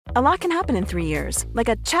A lot can happen in 3 years, like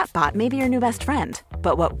a chatbot may be your new best friend.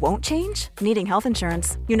 But what won't change? Needing health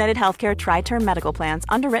insurance. United Healthcare Tri-Term Medical Plans,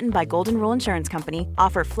 underwritten by Golden Rule Insurance Company,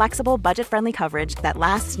 offer flexible, budget-friendly coverage that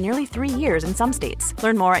lasts nearly 3 years in some states.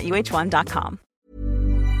 Learn more at uh1.com.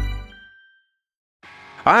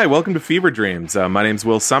 Hi, welcome to Fever Dreams. My name's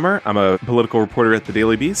Will Sommer. I'm a political reporter at The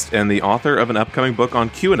Daily Beast and the author of an upcoming book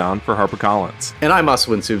on QAnon for HarperCollins. And I'm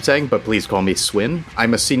Aswin Subsang, but please call me Swin.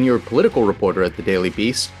 I'm a senior political reporter at The Daily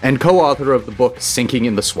Beast and co-author of the book Sinking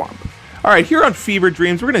in the Swamp. All right, here on Fever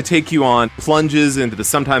Dreams, we're going to take you on plunges into the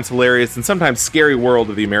sometimes hilarious and sometimes scary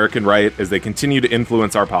world of the American right as they continue to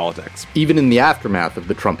influence our politics. Even in the aftermath of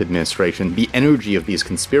the Trump administration, the energy of these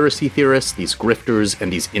conspiracy theorists, these grifters,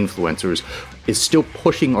 and these influencers is still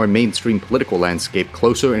pushing our mainstream political landscape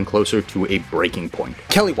closer and closer to a breaking point.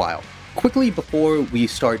 Kelly Weil. Quickly, before we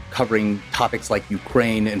start covering topics like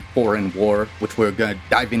Ukraine and foreign war, which we're going to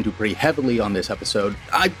dive into pretty heavily on this episode,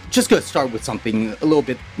 I'm just going to start with something a little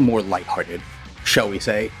bit more lighthearted, shall we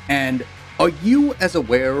say. And are you as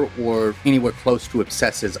aware or anywhere close to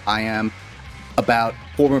obsessed as I am about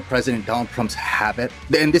former President Donald Trump's habit,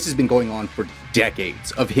 and this has been going on for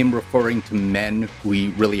decades, of him referring to men who he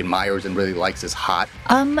really admires and really likes as hot?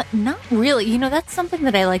 Not really. You know, that's something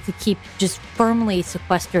that I like to keep just firmly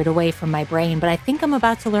sequestered away from my brain, but I think I'm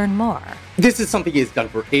about to learn more. This is something he's done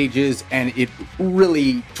for ages, and it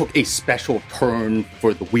really took a special turn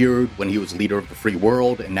for the weird when he was leader of the free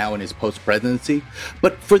world and now in his post-presidency.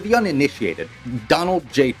 But for the uninitiated, Donald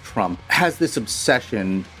J. Trump has this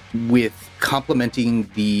obsession with complimenting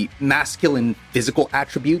the masculine physical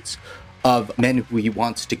attributes of men who he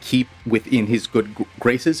wants to keep within his good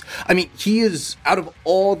graces. I mean, he is, out of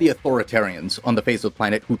all the authoritarians on the face of the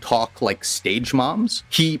planet who talk like stage moms,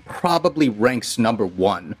 he probably ranks number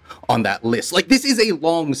one on that list. Like, this is a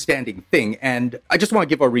long-standing thing, and I just want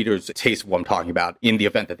to give our readers a taste of what I'm talking about in the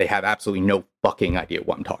event that they have absolutely no fucking idea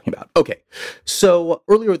what I'm talking about. Okay, so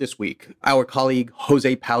earlier this week, our colleague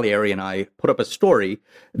Jose Palieri and I put up a story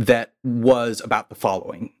that was about the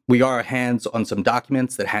following. We got our hands on some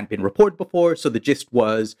documents that hadn't been reported before, so the gist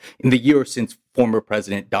was, in the year since former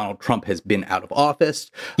President Donald Trump has been out of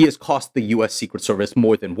office, he has cost the U.S. Secret Service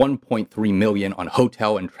more than $1.3 million on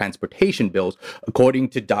hotel and transportation bills, according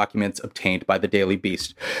to documents obtained by the Daily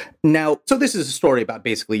Beast. Now, so this is a story about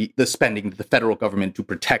basically the spending of the federal government to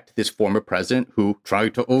protect this former president who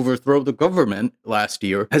tried to overthrow the government last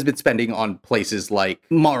year, has been spending on places like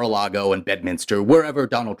Mar-a-Lago and Bedminster, wherever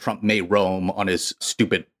Donald Trump may roam on his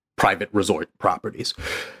stupid private resort properties.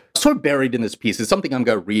 Sort of buried in this piece is something I'm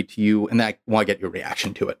going to read to you, and I want to get your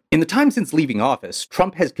reaction to it. In the time since leaving office,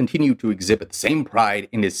 Trump has continued to exhibit the same pride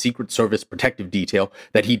in his Secret Service protective detail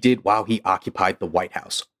that he did while he occupied the White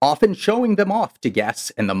House, often showing them off to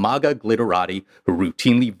guests and the MAGA glitterati who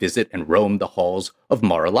routinely visit and roam the halls of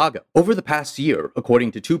Mar-a-Lago. Over the past year,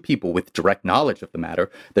 according to two people with direct knowledge of the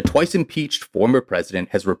matter, the twice-impeached former president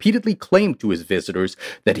has repeatedly claimed to his visitors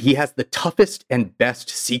that he has the toughest and best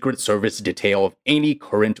Secret Service detail of any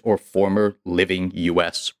current or former living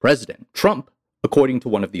U.S. president. Trump, according to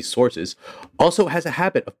one of these sources, also has a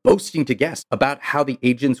habit of boasting to guests about how the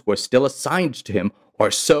agents who are still assigned to him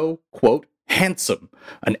are so, quote, handsome,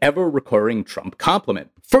 an ever-recurring Trump compliment.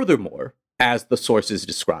 Furthermore, as the sources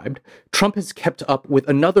described, Trump has kept up with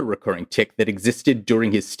another recurring tic that existed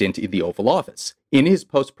during his stint in the Oval Office. In his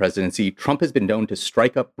post-presidency, Trump has been known to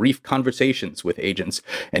strike up brief conversations with agents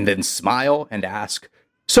and then smile and ask,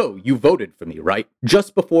 "So, you voted for me, right?"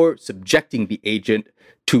 just before subjecting the agent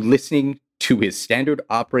to listening to his standard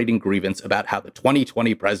operating grievance about how the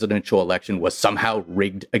 2020 presidential election was somehow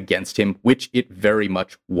rigged against him, which it very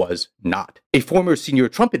much was not. A former senior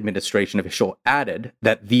Trump administration official added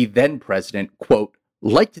that the then president, quote,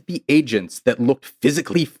 liked the agents that looked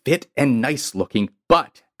physically fit and nice looking,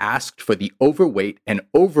 but asked for the overweight and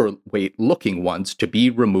overweight looking ones to be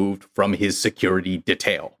removed from his security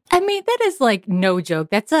detail. I mean, that is like no joke.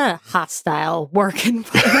 That's a hostile work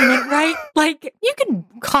environment, right? Like, you can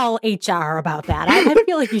call HR about that. I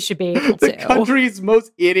feel like you should be able to. The country's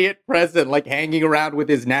most idiot president, like hanging around with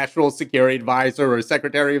his national security advisor or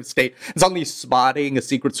secretary of state, and suddenly spotting a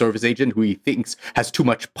Secret Service agent who he thinks has too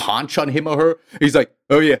much paunch on him or her. He's like,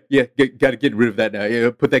 oh yeah, gotta get rid of that now. Yeah,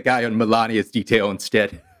 put that guy on Melania's detail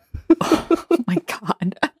instead. Oh my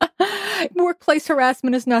God. Workplace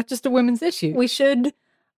harassment is not just a women's issue. We should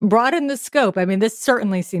broaden the scope. I mean, this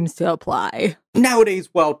certainly seems to apply. Nowadays,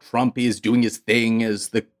 while Trump is doing his thing as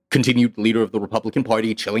the continued leader of the Republican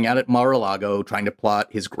Party, chilling out at Mar-a-Lago, trying to plot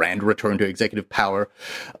his grand return to executive power,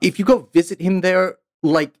 if you go visit him there,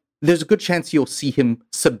 like, there's a good chance you'll see him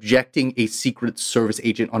subjecting a Secret Service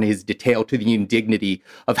agent on his detail to the indignity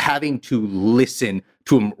of having to listen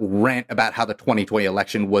to him rant about how the 2020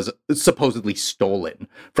 election was supposedly stolen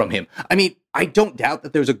from him. I mean, I don't doubt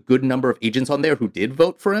that there's a good number of agents on there who did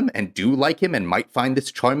vote for him and do like him and might find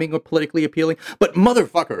this charming or politically appealing. But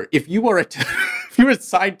motherfucker, if you are if you're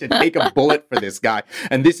assigned to take a bullet for this guy,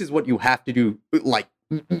 and this is what you have to do, like,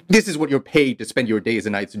 this is what you're paid to spend your days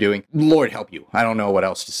and nights doing, Lord help you. I don't know what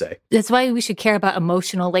else to say. That's why we should care about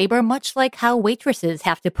emotional labor, much like how waitresses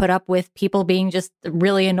have to put up with people being just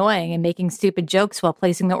really annoying and making stupid jokes while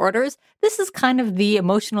placing the orders. This is kind of the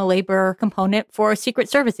emotional labor component for Secret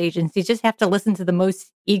Service agents. You just have to listen to the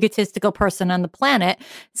most egotistical person on the planet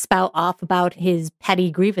spout off about his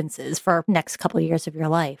petty grievances for the next couple of years of your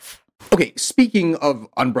life. Okay, speaking of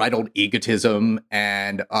unbridled egotism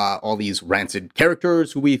and all these rancid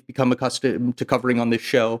characters who we've become accustomed to covering on this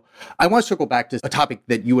show, I want to circle back to a topic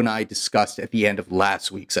that you and I discussed at the end of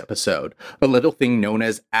last week's episode, a little thing known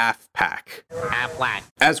as AFPAC. AFPAC.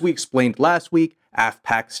 As we explained last week,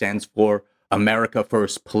 AFPAC stands for America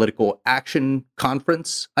First Political Action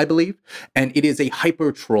Conference, I believe, and it is a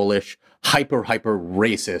hyper-trollish, hyper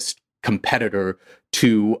racist competitor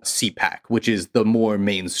to CPAC, which is the more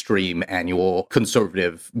mainstream annual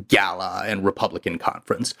conservative gala and Republican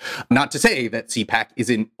conference. Not to say that CPAC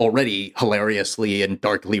isn't already hilariously and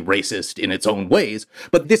darkly racist in its own ways,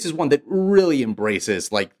 but this is one that really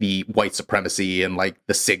embraces like the white supremacy and like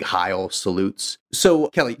the Sig Heil salutes. So,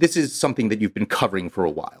 Kelly, this is something that you've been covering for a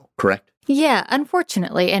while, correct? Yeah,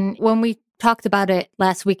 unfortunately. And when we talked about it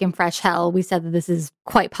last week in Fresh Hell, we said that this is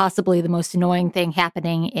quite possibly the most annoying thing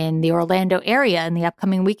happening in the Orlando area in the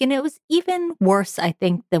upcoming week. And it was even worse, I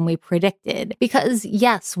think, than we predicted. Because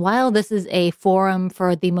yes, while this is a forum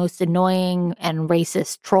for the most annoying and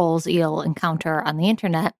racist trolls you'll encounter on the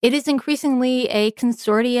internet, it is increasingly a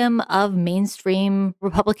consortium of mainstream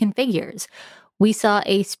Republican figures. We saw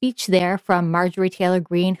a speech there from Marjorie Taylor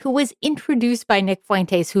Greene, who was introduced by Nick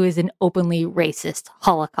Fuentes, who is an openly racist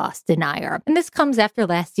Holocaust denier. And this comes after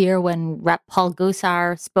last year when Rep. Paul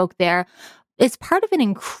Gosar spoke there. It's part of an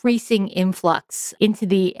increasing influx into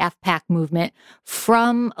the AFPAC movement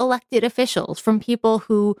from elected officials, from people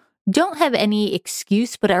who don't have any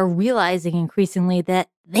excuse, but are realizing increasingly that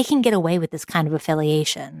they can get away with this kind of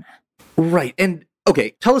affiliation. Right. And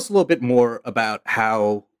okay, tell us a little bit more about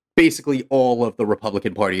how basically all of the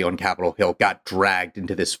Republican Party on Capitol Hill got dragged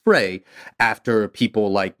into this fray after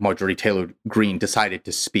people like Marjorie Taylor Greene decided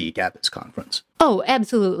to speak at this conference. Oh,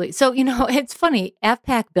 absolutely. So, it's funny.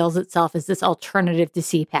 AFPAC bills itself as this alternative to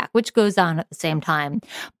CPAC, which goes on at the same time.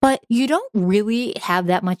 But you don't really have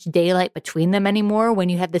that much daylight between them anymore when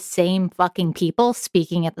you have the same fucking people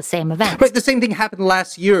speaking at the same event. Right. The same thing happened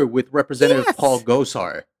last year with Representative Paul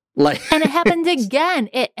Gosar. And it happened again.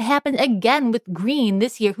 It happened again with Greene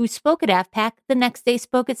this year, who spoke at AFPAC, the next day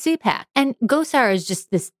spoke at CPAC. And Gosar is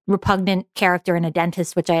just this repugnant character and a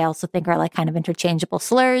dentist, which I also think are like kind of interchangeable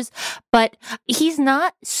slurs. But he's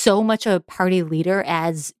not so much a party leader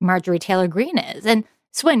as Marjorie Taylor Greene is. And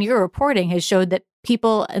Swin, your reporting has showed that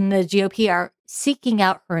people in the GOP are seeking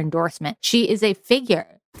out her endorsement. She is a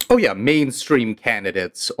figure. Oh, yeah. Mainstream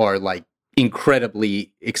candidates are like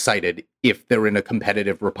incredibly excited if they're in a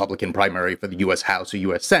competitive Republican primary for the U.S. House or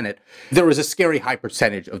U.S. Senate. There is a scary high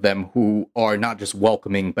percentage of them who are not just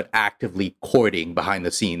welcoming, but actively courting behind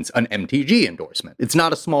the scenes an MTG endorsement. It's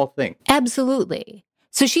not a small thing. Absolutely.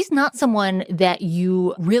 So she's not someone that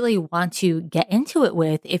you really want to get into it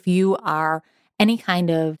with if you are any kind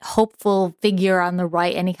of hopeful figure on the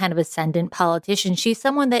right, any kind of ascendant politician. She's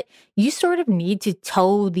someone that you sort of need to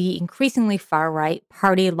toe the increasingly far right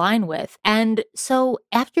party line with. And so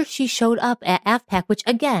after she showed up at AFPAC, which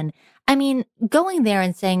again, I mean, going there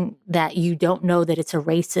and saying that you don't know that it's a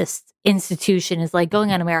racist institution is like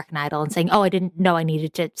going on American Idol and saying, oh, I didn't know I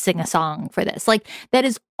needed to sing a song for this. Like, that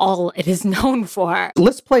is all it is known for.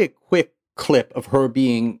 Let's play a quick clip of her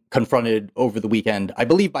being confronted over the weekend, I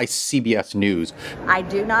believe by CBS News. I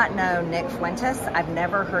do not know Nick Fuentes. I've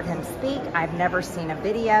never heard him speak. I've never seen a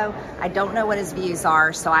video. I don't know what his views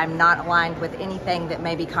are, so I'm not aligned with anything that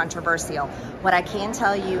may be controversial. What I can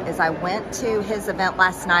tell you is I went to his event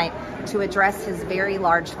last night to address his very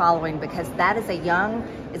large following, because that is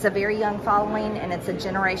it's a very young following, and it's a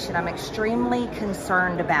generation I'm extremely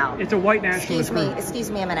concerned about. It's a white nationalist group. Excuse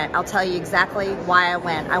me a minute. I'll tell you exactly why I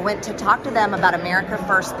went. I went to talk to them about America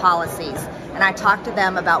First policies, and I talked to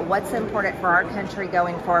them about what's important for our country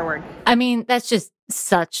going forward. I mean, that's just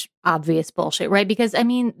such obvious bullshit, right? Because, I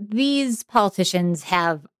mean, these politicians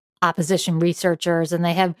have opposition researchers and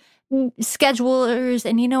they have schedulers.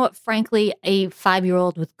 And you know what? Frankly, a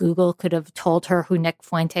 5-year-old with Google could have told her who Nick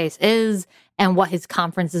Fuentes is and what his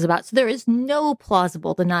conference is about. So there is no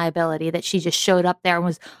plausible deniability that she just showed up there and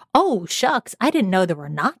was, oh, shucks, I didn't know there were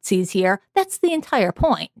Nazis here. That's the entire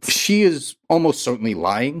point. She is almost certainly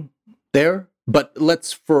lying there. But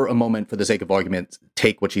let's, for a moment, for the sake of argument,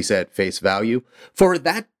 take what she said face value. For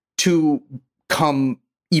that to come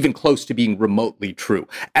even close to being remotely true,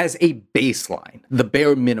 as a baseline, the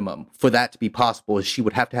bare minimum for that to be possible is she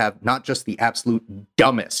would have to have not just the absolute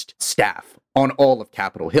dumbest staff on all of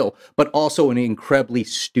Capitol Hill, but also an incredibly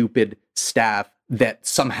stupid staff that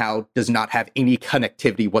somehow does not have any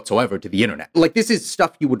connectivity whatsoever to the internet. Like, this is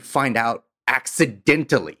stuff you would find out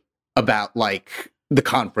accidentally about, like, the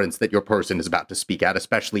conference that your person is about to speak at,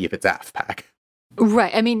 especially if it's AFPAC.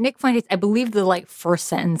 Right. I mean, Nick Fuentes, I believe the first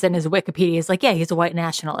sentence in his Wikipedia is like, yeah, he's a white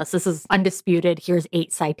nationalist. This is undisputed. Here's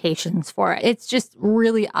 8 citations for it. It's just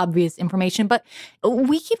really obvious information. But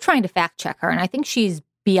we keep trying to fact check her. And I think she's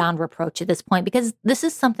beyond reproach at this point, because this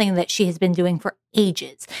is something that she has been doing for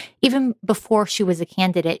ages. Even before she was a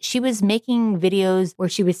candidate, she was making videos where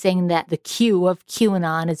she was saying that the Q of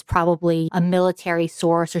QAnon is probably a military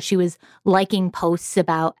source, or she was liking posts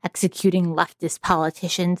about executing leftist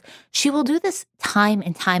politicians. She will do this time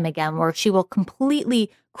and time again, where she will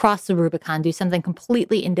completely cross the Rubicon, do something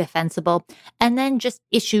completely indefensible, and then just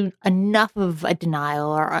issue enough of a denial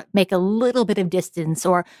or make a little bit of distance,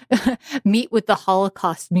 or meet with the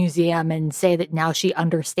Holocaust Museum and say that now she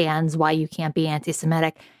understands why you can't be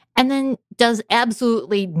anti-Semitic, and then does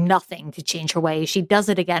absolutely nothing to change her ways. She does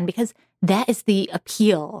it again because that is the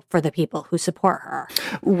appeal for the people who support her.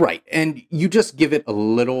 Right. And you just give it a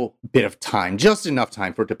little bit of time, just enough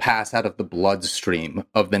time for it to pass out of the bloodstream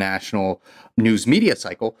of the national news media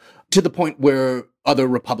cycle to the point where other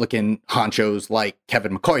Republican honchos like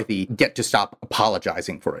Kevin McCarthy get to stop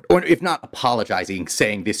apologizing for it. Or if not apologizing,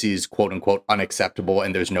 saying this is quote unquote unacceptable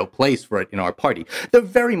and there's no place for it in our party. There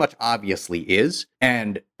very much obviously is.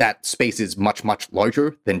 And that space is much, much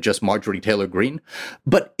larger than just Marjorie Taylor Greene.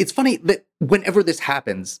 But it's funny that whenever this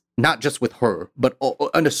happens, not just with her, but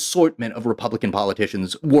an assortment of Republican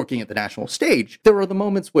politicians working at the national stage, there are the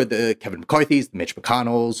moments where the Kevin McCarthys, the Mitch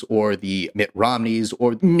McConnells, or the Mitt Romneys,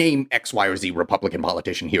 or name X, Y, or Z Republican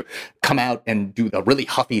politician here, come out and do a really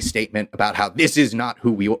huffy statement about how this is not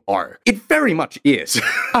who we are. It very much is.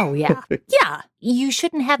 Oh, yeah. Yeah. You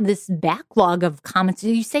shouldn't have this backlog of comments.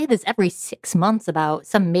 You say this every 6 months about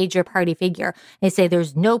some major party figure. They say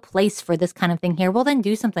there's no place for this kind of thing here. Well, then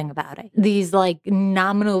do something about it. These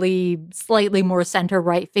nominally slightly more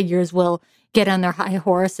center-right figures will get on their high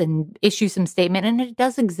horse and issue some statement, and it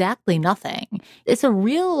does exactly nothing. It's a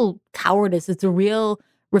real cowardice. It's a real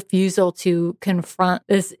refusal to confront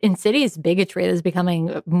this insidious bigotry that is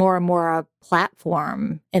becoming more and more a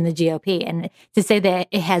platform in the GOP. And to say that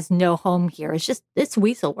it has no home here is just, it's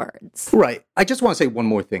weasel words. Right. I just want to say one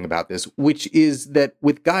more thing about this, which is that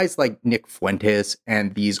with guys like Nick Fuentes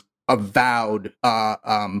and these avowed,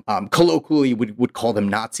 colloquially would call them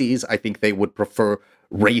Nazis, I think they would prefer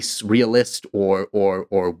race realist or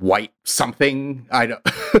white something. I don't.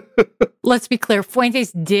 Let's be clear.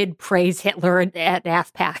 Fuentes did praise Hitler at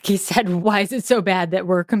AFPAC. He said, why is it so bad that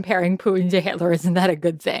we're comparing Putin to Hitler? Isn't that a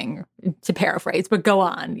good thing? To paraphrase, but go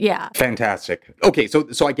on. Yeah. Fantastic. Okay. So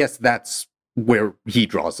I guess that's where he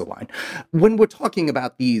draws the line. When we're talking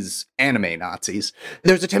about these anime Nazis,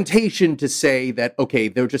 there's a temptation to say that, okay,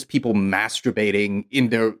 they're just people masturbating in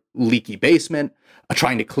their leaky basement,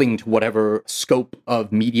 trying to cling to whatever scope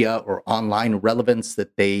of media or online relevance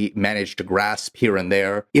that they manage to grasp here and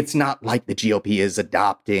there. It's not like the GOP is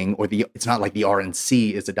adopting, or it's not like the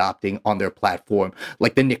RNC is adopting on their platform,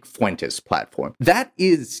 like the Nick Fuentes platform. That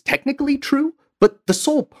is technically true. But the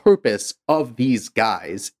sole purpose of these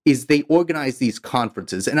guys is they organize these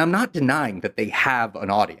conferences, and I'm not denying that they have an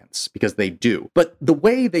audience, because they do. But the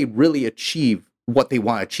way they really achieve what they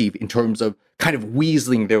want to achieve in terms of kind of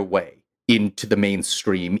weaseling their way into the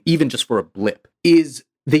mainstream, even just for a blip, is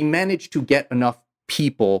they manage to get enough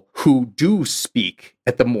people who do speak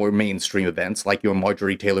at the more mainstream events, like your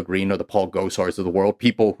Marjorie Taylor Greene or the Paul Gosars of the world,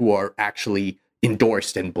 people who are actually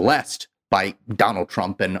endorsed and blessed by Donald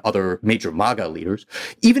Trump and other major MAGA leaders.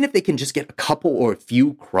 Even if they can just get a couple or a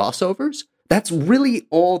few crossovers, that's really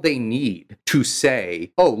all they need to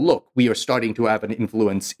say, oh, look, we are starting to have an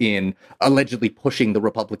influence in allegedly pushing the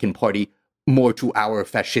Republican Party more to our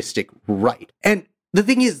fascistic right. And the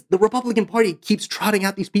thing is, the Republican Party keeps trotting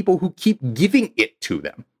out these people who keep giving it to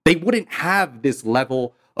them. They wouldn't have this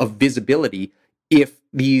level of visibility if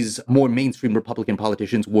these more mainstream Republican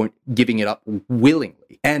politicians weren't giving it up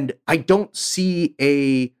willingly. And I don't see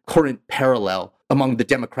a current parallel among the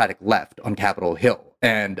Democratic left on Capitol Hill.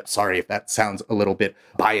 And sorry if that sounds a little bit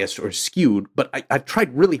biased or skewed, but I've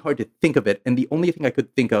tried really hard to think of it. And the only thing I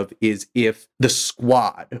could think of is if the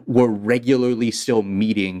Squad were regularly still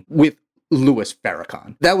meeting with Louis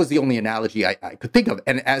Farrakhan. That was the only analogy I could think of.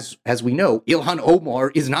 And as we know, Ilhan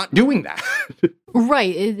Omar is not doing that.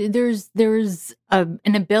 Right. There's an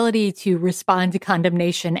ability to respond to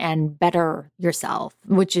condemnation and better yourself,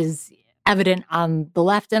 which is evident on the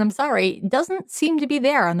left, and I'm sorry, doesn't seem to be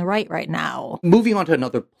there on the right now. Moving on to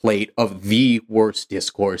another plate of the worst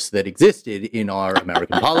discourse that existed in our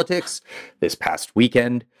American politics this past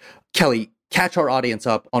weekend. Kelly, catch our audience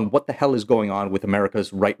up on what the hell is going on with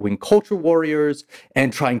America's right-wing culture warriors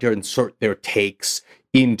and trying to insert their takes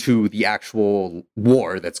into the actual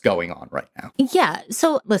war that's going on right now. Yeah.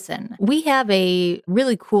 So listen, we have a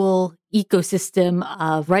really cool ecosystem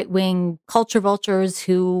of right-wing culture vultures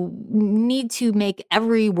who need to make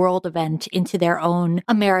every world event into their own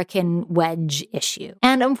American wedge issue.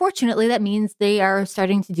 And unfortunately, that means they are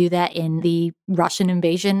starting to do that in the Russian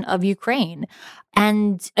invasion of Ukraine.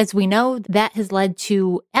 And as we know, that has led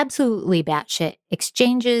to absolutely batshit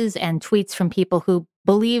exchanges and tweets from people who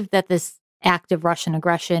believe that this act of Russian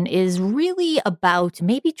aggression is really about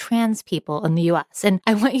maybe trans people in the U.S. And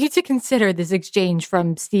I want you to consider this exchange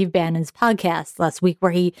from Steve Bannon's podcast last week,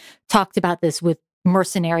 where he talked about this with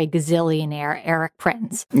mercenary gazillionaire Eric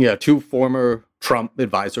Prinz. Yeah, two former Trump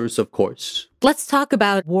advisors, of course. Let's talk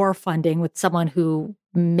about war funding with someone who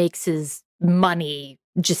makes his money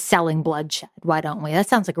just selling bloodshed. Why don't we? That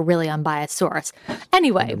sounds like a really unbiased source.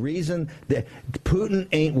 Anyway. The reason that Putin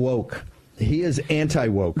ain't woke. He is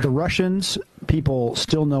anti-woke. The Russians, people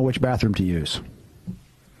still know which bathroom to use.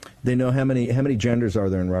 They know how many genders are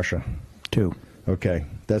there in Russia? 2. Okay.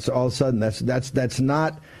 That's all of a sudden that's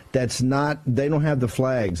not they don't have the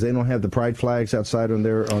flags. They don't have the pride flags outside on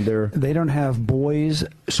their They don't have boys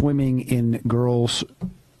swimming in girls'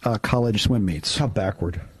 college swim meets. How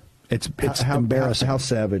backward. It's embarrassing. How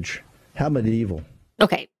savage. How medieval.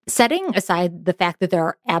 Okay. Setting aside the fact that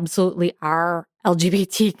there absolutely are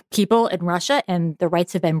LGBT people in Russia and their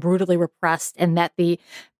rights have been brutally repressed and that the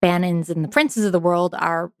Bannons and the Princes of the world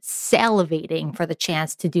are salivating for the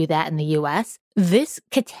chance to do that in the U.S., this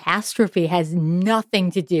catastrophe has nothing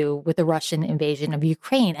to do with the Russian invasion of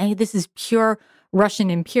Ukraine. I mean, this is pure Russian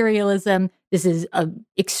imperialism. This is an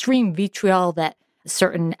extreme vitriol that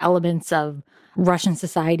certain elements of Russian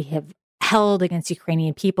society have held against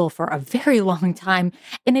Ukrainian people for a very long time.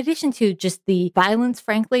 In addition to just the violence,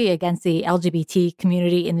 frankly, against the LGBT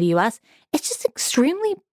community in the US, it's just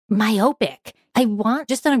extremely myopic. I want,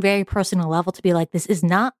 just on a very personal level, to be like, this is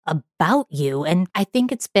not about you. And I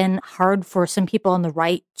think it's been hard for some people on the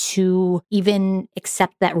right to even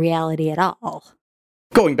accept that reality at all.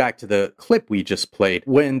 Going back to the clip we just played,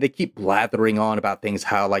 when they keep blathering on about things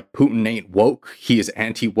how, like, Putin ain't woke, he is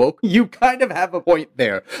anti-woke, you kind of have a point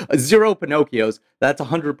there. Zero Pinocchios, that's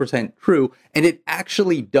 100% true. And it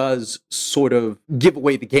actually does sort of give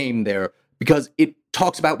away the game there, because it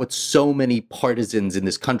talks about what so many partisans in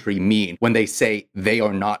this country mean when they say they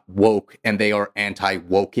are not woke and they are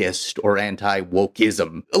anti-wokeist or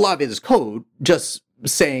anti-wokeism. A lot of it is code, just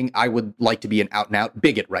saying I would like to be an out-and-out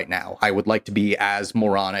bigot right now. I would like to be as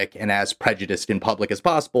moronic and as prejudiced in public as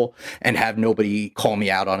possible and have nobody call me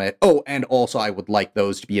out on it. Oh, and also I would like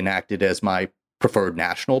those to be enacted as my preferred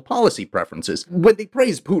national policy preferences. When they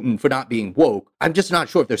praise Putin for not being woke, I'm just not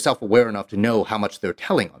sure if they're self-aware enough to know how much they're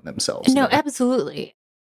telling on themselves. No, absolutely.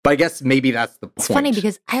 But I guess maybe that's the point. It's funny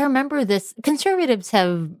because I remember this. Conservatives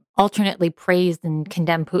have alternately praised and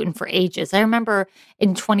condemned Putin for ages. I remember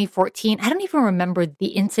in 2014, I don't even remember the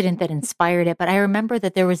incident that inspired it, but I remember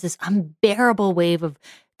that there was this unbearable wave of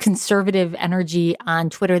conservative energy on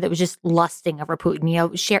Twitter that was just lusting over Putin, you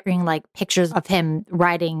know, sharing like pictures of him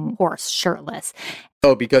riding horse shirtless.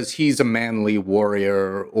 Oh, because he's a manly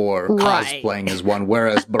warrior or cosplaying as one,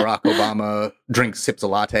 whereas Barack Obama sips a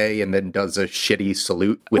latte and then does a shitty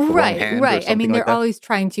salute with the one hand. Right. I mean, like they're always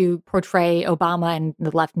trying to portray Obama and the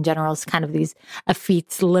left in general as kind of these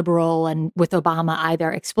effete liberal, and with Obama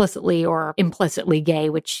either explicitly or implicitly gay,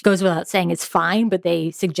 which goes without saying is fine, but they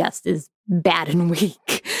suggest is bad and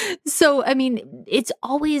weak. So, I mean, it's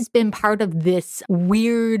always been part of this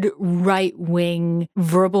weird right-wing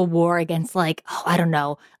verbal war against, like, oh, I don't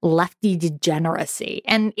know, lefty degeneracy.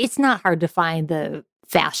 And it's not hard to find the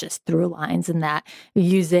fascist through lines, in that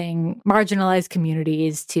using marginalized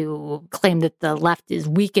communities to claim that the left is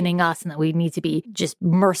weakening us and that we need to be just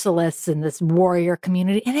merciless in this warrior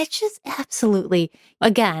community. And it's just absolutely,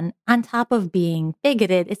 again, on top of being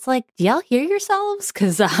bigoted, it's like, do y'all hear yourselves?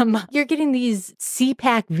 Because you're getting these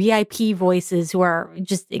CPAC VIP voices who are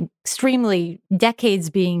just extremely decades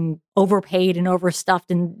being overpaid and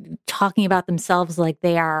overstuffed and talking about themselves like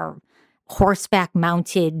they are horseback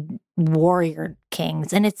mounted warrior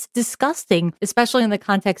kings. And it's disgusting, especially in the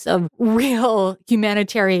context of real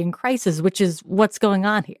humanitarian crisis, which is what's going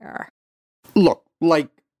on here. Look, like,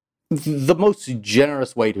 the most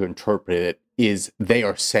generous way to interpret it is they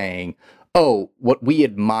are saying, oh, what we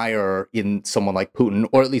admire in someone like Putin,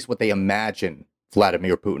 or at least what they imagine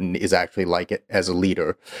Vladimir Putin is actually like it as a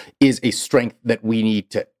leader, is a strength that we need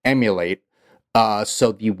to emulate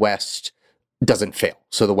so the West doesn't fail,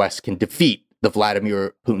 so the West can defeat the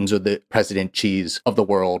Vladimir Putins or the President Xis of the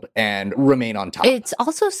world and remain on top. It's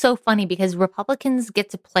also so funny because Republicans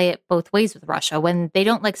get to play it both ways with Russia. When they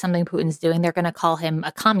don't like something Putin's doing, they're going to call him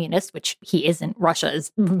a communist, which he isn't. Russia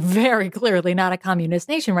is very clearly not a communist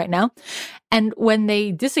nation right now. And when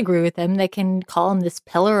they disagree with him, they can call him this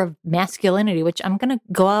pillar of masculinity, which I'm going to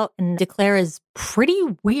go out and declare is pretty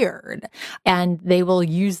weird. And they will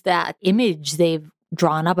use that image they've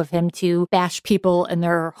drawn up of him to bash people in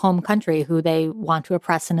their home country who they want to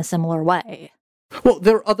oppress in a similar way. Well,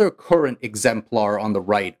 their other current exemplar on the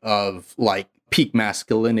right of, like, peak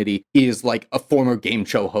masculinity is, like, a former game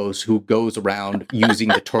show host who goes around using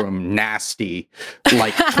the term nasty,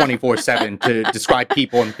 like, 24/7 to describe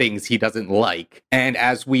people and things he doesn't like. And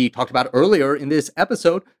as we talked about earlier in this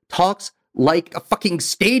episode, talks like a fucking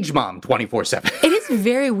stage mom 24/7. It is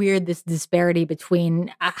very weird, this disparity between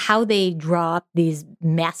how they draw up these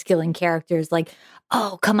masculine characters. Like,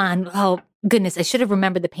 oh, come on. Oh, goodness. I should have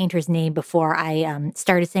remembered the painter's name before I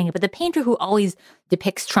started saying it. But the painter who always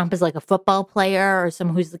depicts Trump as like a football player or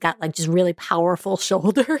someone who's got like just really powerful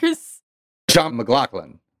shoulders. John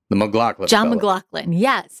McLaughlin. The McLaughlin. John fella. McLaughlin,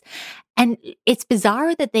 yes. And it's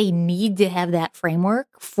bizarre that they need to have that framework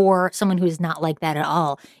for someone who is not like that at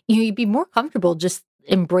all. You'd be more comfortable just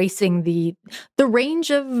embracing the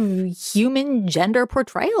range of human gender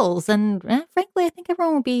portrayals. And frankly, I think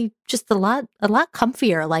everyone would be just a lot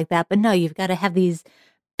comfier like that. But no, you've got to have these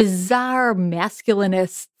bizarre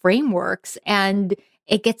masculinist frameworks, and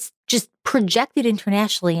it gets just projected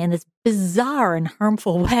internationally in this bizarre and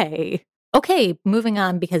harmful way. Okay, moving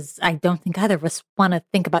on, because I don't think either of us want to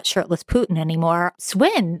think about shirtless Putin anymore.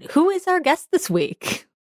 Swin, who is our guest this week?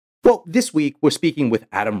 Well, this week we're speaking with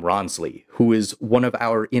Adam Ronsley, who is one of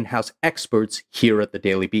our in-house experts here at the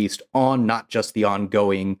Daily Beast on not just the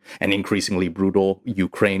ongoing and increasingly brutal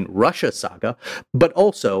Ukraine-Russia saga, but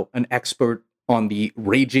also an expert on the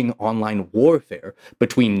raging online warfare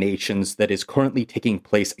between nations that is currently taking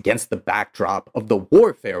place against the backdrop of the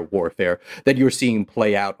warfare that you're seeing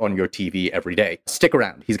play out on your TV every day. Stick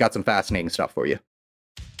around. He's got some fascinating stuff for you.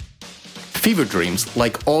 Fever Dreams,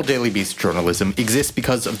 like all Daily Beast journalism, exists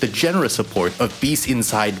because of the generous support of Beast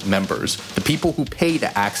Inside members, the people who pay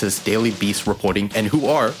to access Daily Beast reporting and who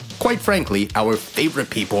are, quite frankly, our favorite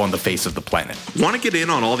people on the face of the planet. Want to get in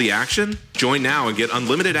on all the action? Join now and get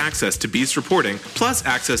unlimited access to Beast reporting, plus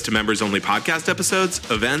access to members-only podcast episodes,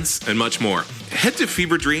 events, and much more. Head to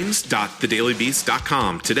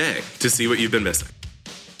feverdreams.thedailybeast.com today to see what you've been missing.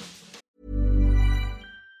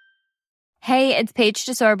 Hey, it's Paige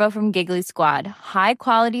DeSorbo from Giggly Squad. High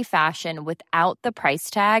quality fashion without the price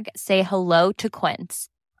tag. Say hello to Quince.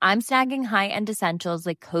 I'm snagging high-end essentials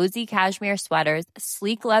like cozy cashmere sweaters,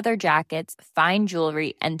 sleek leather jackets, fine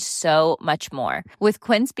jewelry, and so much more. With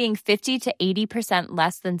Quince being 50 to 80%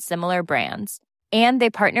 less than similar brands. And they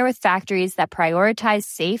partner with factories that prioritize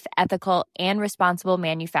safe, ethical, and responsible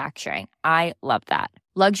manufacturing. I love that.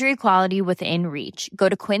 Luxury quality within reach. Go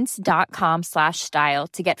to quince.com/style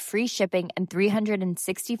to get free shipping and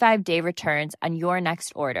 365-day returns on your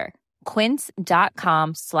next order.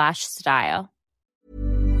 Quince.com/style.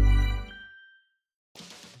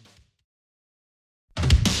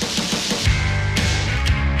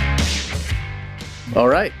 All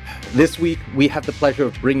right. This week, we have the pleasure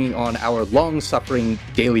of bringing on our long-suffering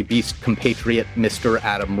Daily Beast compatriot, Mr.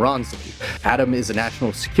 Adam Ronsley. Adam is a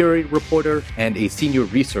national security reporter and a senior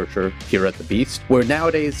researcher here at the Beast, where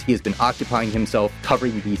nowadays he has been occupying himself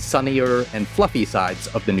covering the sunnier and fluffy sides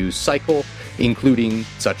of the news cycle, including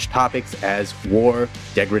such topics as war,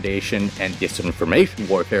 degradation, and disinformation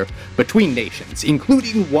warfare between nations,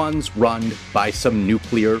 including ones run by some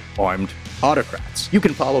nuclear-armed autocrats. You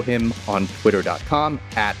can follow him on twitter.com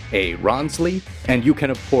 @aronsley, and you can,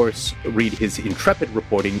 of course, read his intrepid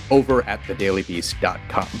reporting over at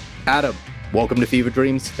thedailybeast.com. Adam, welcome to Fever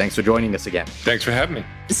Dreams. Thanks for joining us again. Thanks for having me.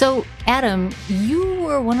 So, Adam, you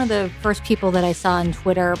were one of the first people that I saw on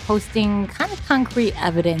Twitter posting kind of concrete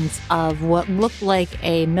evidence of what looked like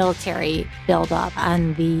a military buildup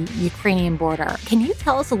on the Ukrainian border. Can you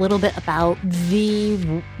tell us a little bit about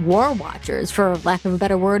the war watchers, for lack of a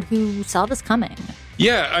better word, who saw this coming?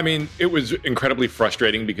 Yeah, I mean, it was incredibly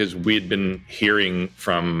frustrating because we had been hearing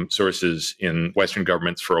from sources in Western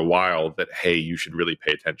governments for a while that, hey, you should really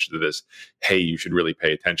pay attention to this. Hey, you should really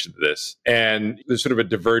pay attention to this. And there's sort of a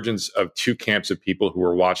divergence of two camps of people who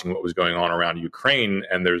were watching what was going on around Ukraine.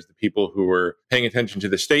 And there's the people who were paying attention to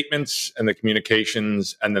the statements and the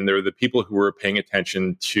communications. And then there were the people who were paying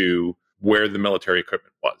attention to where the military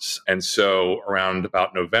equipment was. And so around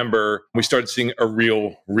about November, we started seeing a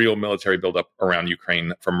real military buildup around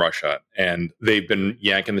Ukraine from Russia. And they've been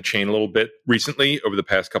yanking the chain a little bit recently over the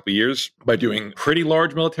past couple of years by doing pretty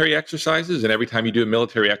large military exercises. And every time you do a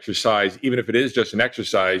military exercise, even if it is just an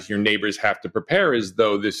exercise, your neighbors have to prepare as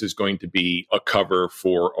though this is going to be a cover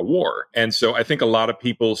for a war. And so I think a lot of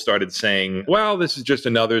people started saying, well, this is just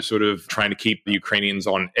another sort of trying to keep the Ukrainians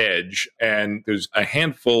on edge. And there's a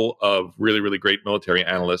handful of really great military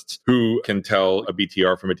analysts who can tell a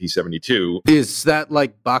BTR from a T-72. Is that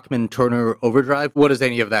like Bachmann-Turner Overdrive? What does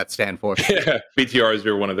any of that stand for? Yeah, BTRs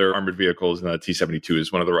are one of their armored vehicles, and the T-72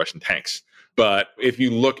 is one of the Russian tanks. But if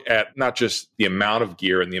you look at not just the amount of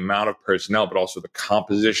gear and the amount of personnel, but also the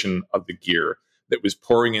composition of the gear that was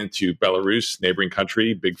pouring into Belarus, neighboring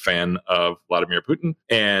country, big fan of Vladimir Putin.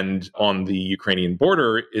 And on the Ukrainian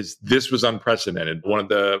border, this was unprecedented. One of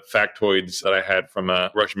the factoids that I had from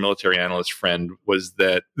a Russian military analyst friend was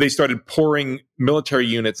that they started pouring military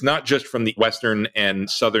units, not just from the western and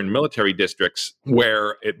southern military districts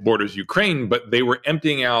where it borders Ukraine, but they were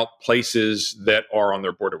emptying out places that are on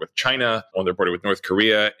their border with China, on their border with North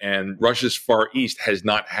Korea. And Russia's Far East has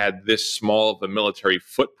not had this small of a military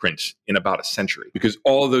footprint in about a century, because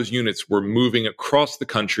all of those units were moving across the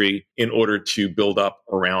country in order to build up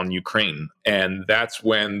around Ukraine. And that's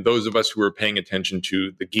when those of us who were paying attention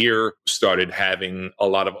to the gear started having a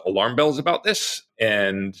lot of alarm bells about this.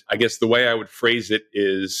 And I guess the way I would phrase it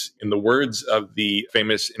is, in the words of the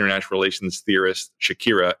famous international relations theorist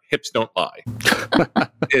Shakira, hips don't lie,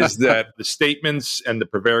 is that the statements and the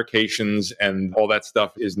prevarications and all that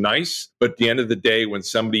stuff is nice. But at the end of the day, when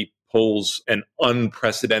somebody pulls an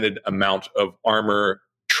unprecedented amount of armor,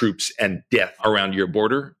 troops, and death around your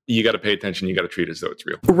border, you got to pay attention. You got to treat it as though it's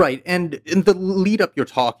real. Right. And in the lead up you're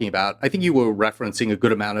talking about, I think you were referencing a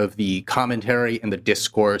good amount of the commentary and the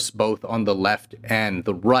discourse, both on the left and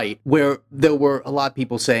the right, where there were a lot of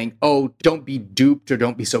people saying, oh, don't be duped or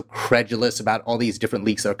don't be so credulous about all these different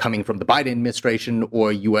leaks that are coming from the Biden administration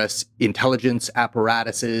or U.S. intelligence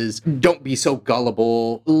apparatuses. Don't be so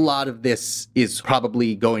gullible. A lot of this is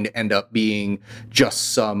probably going to end up being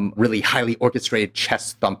just some really highly orchestrated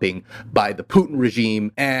chest thumping by the Putin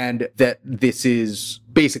regime, and that this is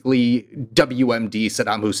basically WMD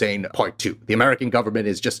Saddam Hussein Part 2. The American government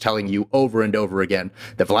is just telling you over and over again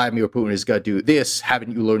that Vladimir Putin is going to do this.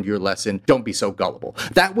 Haven't you learned your lesson? Don't be so gullible.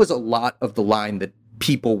 That was a lot of the line that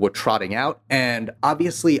people were trotting out. And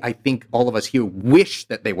obviously, I think all of us here wish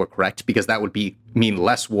that they were correct, because that would mean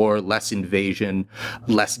less war, less invasion,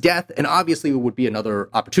 less death. And obviously, it would be another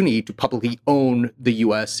opportunity to publicly own the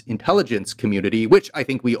U.S. intelligence community, which I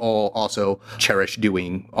think we all also cherish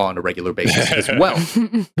doing on a regular basis as well.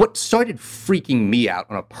 What started freaking me out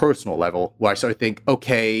on a personal level, where I started to think,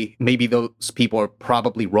 okay, maybe those people are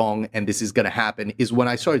probably wrong and this is going to happen, is when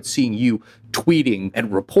I started seeing you tweeting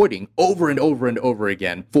and reporting over and over and over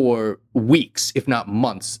again for weeks, if not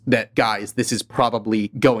months, that, guys, this is probably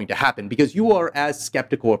going to happen, because you are as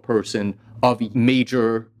skeptical a person of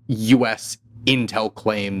major U.S. intel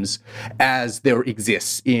claims as there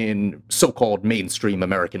exists in so-called mainstream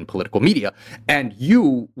American political media. And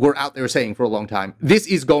you were out there saying for a long time, this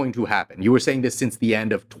is going to happen. You were saying this since the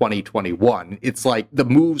end of 2021. It's like the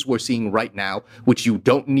moves we're seeing right now, which you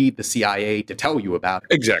don't need the CIA to tell you about.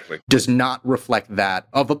 Exactly. Does not reflect that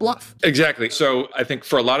of a bluff. Exactly. So I think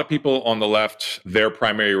for a lot of people on the left, their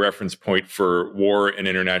primary reference point for war and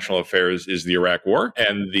international affairs is the Iraq War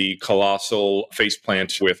and the colossal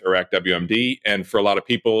faceplant with Iraq WMD history. And for a lot of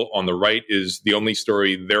people on the right, is the only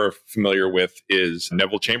story they're familiar with is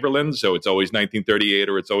Neville Chamberlain. So it's always 1938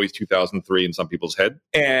 or it's always 2003 in some people's head.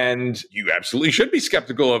 And you absolutely should be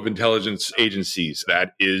skeptical of intelligence agencies.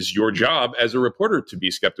 That is your job as a reporter, to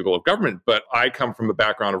be skeptical of government. But I come from a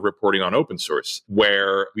background of reporting on open source,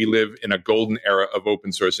 where we live in a golden era of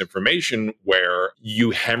open source information where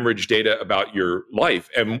you hemorrhage data about your life.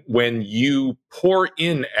 And when you pour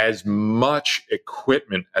in as much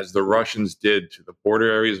equipment as the Russians did to the border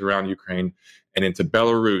areas around Ukraine and into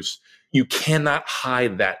Belarus, you cannot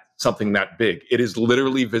hide that something that big. It is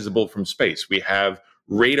literally visible from space. We have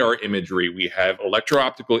radar imagery, we have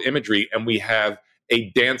electro-optical imagery, and we have a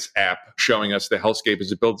dance app showing us the hellscape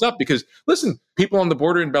as it builds up. Because listen, people on the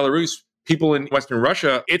border in Belarus, people in Western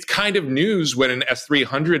Russia, it's kind of news when an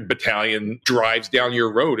S-300 battalion drives down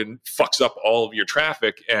your road and fucks up all of your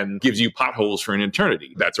traffic and gives you potholes for an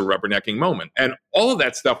eternity. That's a rubbernecking moment. And all of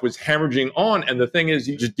that stuff was hemorrhaging on. And the thing is,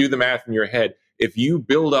 you just do the math in your head. If you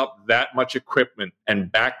build up that much equipment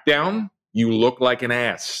and back down, you look like an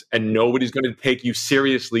ass and nobody's going to take you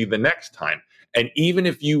seriously the next time. And even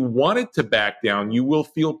if you wanted to back down, you will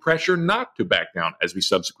feel pressure not to back down. As we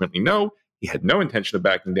subsequently know, he had no intention of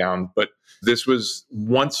backing down, but this was,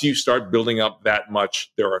 once you start building up that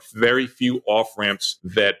much, there are very few off-ramps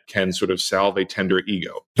that can sort of salve a tender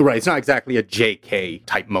ego. Right. It's not exactly a JK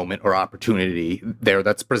type moment or opportunity there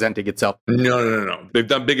that's presenting itself. No. They've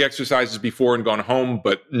done big exercises before and gone home,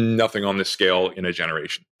 but nothing on this scale in a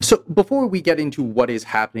generation. So before we get into what is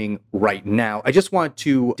happening right now, I just want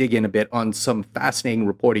to dig in a bit on some fascinating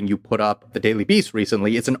reporting you put up, the Daily Beast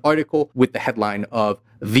recently. It's an article with the headline of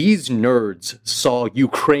 "These nerds saw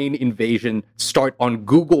Ukraine invasion start on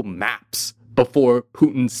Google Maps before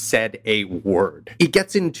Putin said a word." It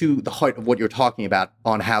gets into the heart of what you're talking about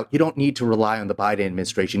on how you don't need to rely on the Biden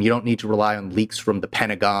administration. You don't need to rely on leaks from the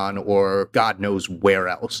Pentagon or God knows where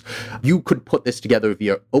else. You could put this together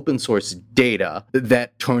via open source data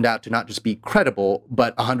that turned out to not just be credible,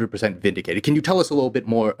 but 100% vindicated. Can you tell us a little bit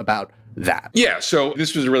more about that? Yeah, so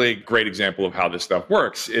this was a really great example of how this stuff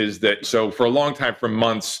works, is that, so for a long time, for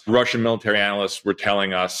months, Russian military analysts were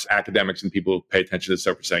telling us, academics and people who pay attention to this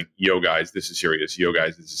stuff were saying, yo guys, this is serious, yo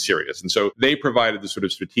guys, this is serious. And so they provided the sort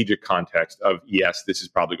of strategic context of, yes, this is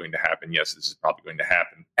probably going to happen, yes, this is probably going to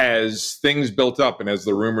happen. As things built up and as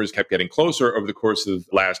the rumors kept getting closer over the course of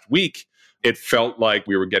last week, it felt like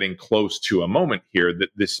we were getting close to a moment here that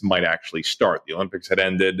this might actually start. The Olympics had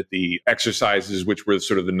ended. The exercises, which were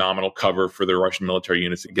sort of the nominal cover for the Russian military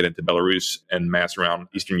units to get into Belarus and mass around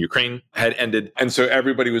eastern Ukraine, had ended. And so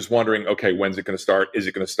everybody was wondering, okay, when's it going to start? Is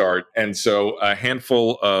it going to start? And so a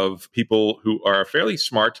handful of people who are fairly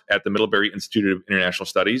smart at the Middlebury Institute of International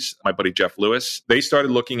Studies, my buddy Jeff Lewis, they started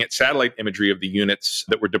looking at satellite imagery of the units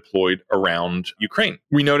that were deployed around Ukraine.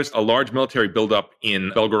 We noticed a large military buildup in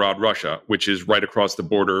Belgorod, Russia, which is right across the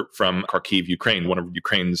border from Kharkiv, Ukraine, one of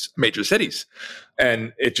Ukraine's major cities.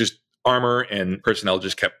 And it just, armor and personnel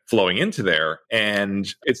just kept flowing into there. And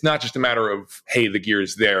it's not just a matter of, hey, the gear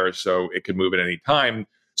is there, so it could move at any time.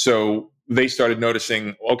 So they started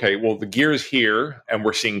noticing, okay, well, the gear is here and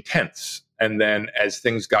we're seeing tents. And then as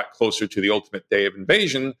things got closer to the ultimate day of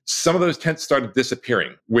invasion, some of those tents started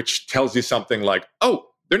disappearing, which tells you something like, oh,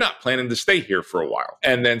 they're not planning to stay here for a while.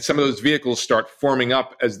 And then some of those vehicles start forming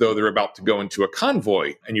up as though they're about to go into a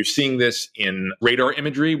convoy. And you're seeing this in radar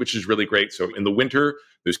imagery, which is really great. So in the winter,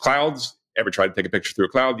 there's clouds. Ever try to take a picture through a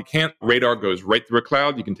cloud? You can't. Radar goes right through a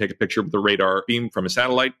cloud. You can take a picture with the radar beam from a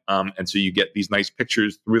satellite. And so you get these nice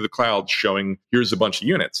pictures through the cloud showing here's a bunch of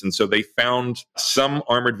units. And so they found some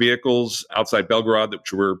armored vehicles outside Belgorod that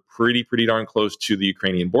were pretty darn close to the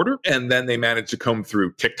Ukrainian border. And then they managed to comb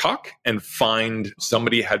through TikTok and find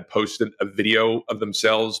somebody had posted a video of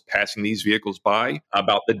themselves passing these vehicles by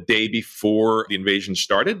about the day before the invasion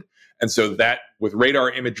started. And so that, with radar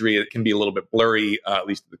imagery, it can be a little bit blurry, at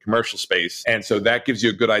least in the commercial space. And so that gives you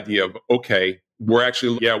a good idea of, okay, we're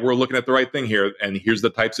looking at the right thing here. And here's the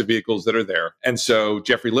types of vehicles that are there. And so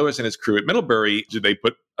Jeffrey Lewis and his crew at Middlebury, they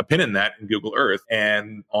put a pin in that in Google Earth.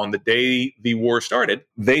 And on the day the war started,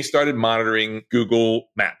 they started monitoring Google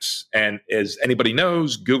Maps. And as anybody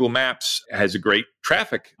knows, Google Maps has a great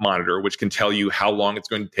traffic monitor, which can tell you how long it's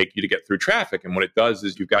going to take you to get through traffic. And what it does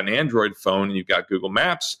is you've got an Android phone and you've got Google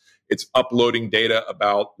Maps. It's uploading data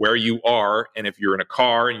about where you are. And if you're in a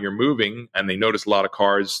car and you're moving and they notice a lot of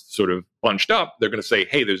cars sort of bunched up, they're going to say,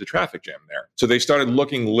 hey, there's a traffic jam there. So they started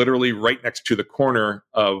looking literally right next to the corner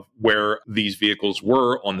of where these vehicles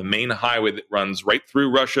were on the main highway that runs right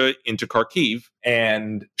through Russia into Kharkiv.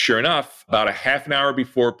 And sure enough, about a half an hour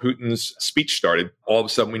before Putin's speech started, all of a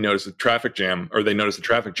sudden we noticed a traffic jam, or they noticed a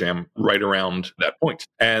traffic jam right around that point.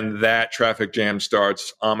 And that traffic jam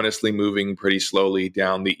starts ominously moving pretty slowly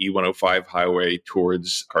down the E105 highway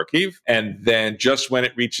towards Kharkiv. And then just when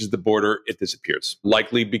it reaches the border, it disappears.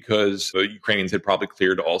 Likely because the Ukrainians had probably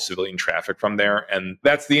cleared all civilian traffic from there. And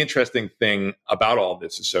that's the interesting thing about all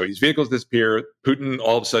this. So these vehicles disappear. Putin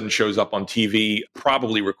all of a sudden shows up on TV,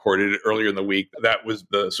 probably recorded it earlier in the week. That was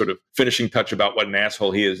the sort of finishing touch about what an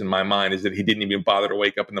asshole he is in my mind, is that he didn't even bother to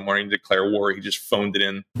wake up in the morning to declare war. He just phoned it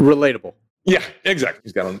in. Relatable. Yeah, exactly.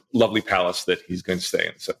 He's got a lovely palace that he's going to stay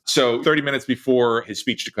in. So 30 minutes before his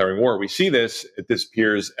speech declaring war, we see this. It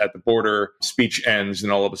disappears at the border. Speech ends.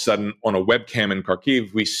 And all of a sudden, on a webcam in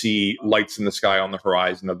Kharkiv, we see lights in the sky on the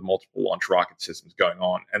horizon of the multiple launch rocket systems going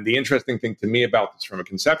on. And the interesting thing to me about this from a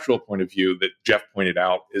conceptual point of view that Jeff pointed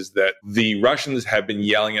out is that the Russians have been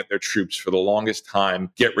yelling at their troops for the longest time,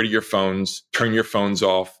 get rid of your phones, turn your phones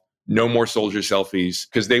off. No more soldier selfies,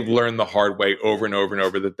 because they've learned the hard way over and over and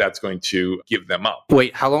over that that's going to give them up.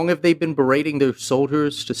 Wait, how long have they been berating their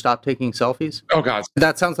soldiers to stop taking selfies? Oh, God.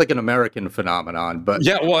 That sounds like an American phenomenon, but...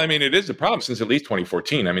 Yeah, well, I mean, it is a problem since at least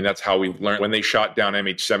 2014. I mean, that's how we've learned. When they shot down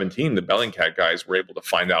MH17, the Bellingcat guys were able to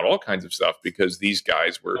find out all kinds of stuff because these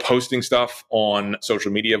guys were posting stuff on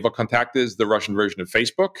social media. VKontakte is the Russian version of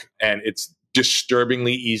Facebook, and it's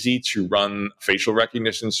disturbingly easy to run facial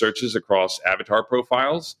recognition searches across avatar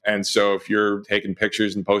profiles. And so if you're taking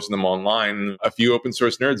pictures and posting them online, a few open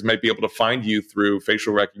source nerds might be able to find you through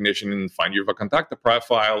facial recognition and find your VKontakte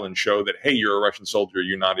profile and show that, hey, you're a Russian soldier.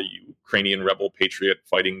 You're not a Ukrainian rebel patriot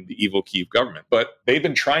fighting the evil Kyiv government. But they've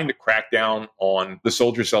been trying to crack down on the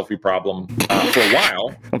soldier selfie problem for a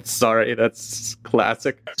while. I'm sorry, that's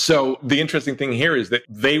classic. So the interesting thing here is that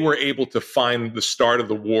they were able to find the start of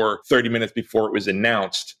the war 30 minutes before it was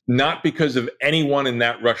announced, not because of anyone in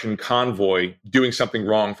that Russian convoy doing something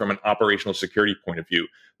wrong from an operational security point of view.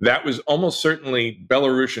 That was almost certainly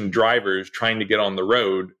Belarusian drivers trying to get on the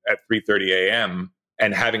road at 3:30 a.m.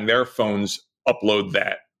 and having their phones upload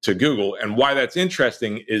that to Google. And why that's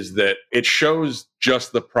interesting is that it shows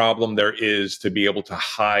just the problem there is to be able to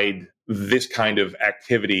hide this kind of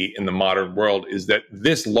activity in the modern world, is that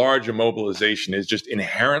this large immobilization is just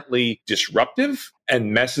inherently disruptive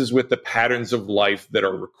and messes with the patterns of life that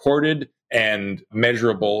are recorded and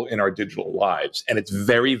measurable in our digital lives. And it's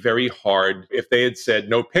very, very hard. If they had said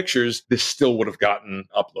no pictures, this still would have gotten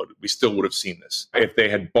uploaded. We still would have seen this. If they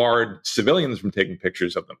had barred civilians from taking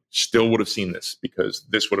pictures of them, still would have seen this because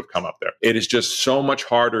this would have come up there. It is just so much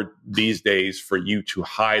harder these days for you to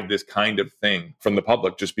hide this kind of thing from the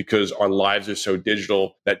public just because our lives are so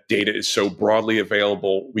digital, that data is so broadly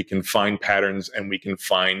available. We can find patterns and we can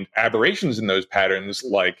find aberrations in those patterns,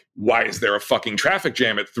 like why is there a fucking traffic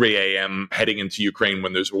jam at 3 a.m. heading into Ukraine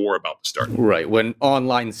when there's a war about to start? Right, when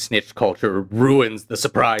online snitch culture ruins the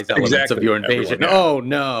surprise elements of your invasion. Oh,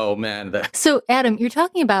 no, man. So, Adam, you're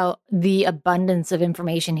talking about the abundance of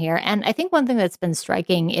information here. And I think one thing that's been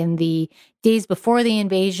striking in the days before the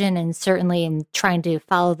invasion, and certainly in trying to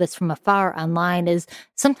follow this from afar online, is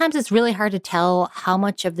sometimes it's really hard to tell how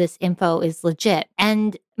much of this info is legit.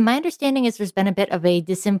 And my understanding is there's been a bit of a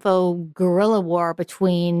disinfo guerrilla war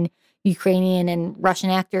between Ukrainian and Russian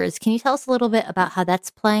actors. Can you tell us a little bit about how that's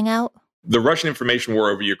playing out? The Russian information war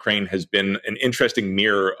over Ukraine has been an interesting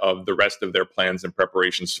mirror of the rest of their plans and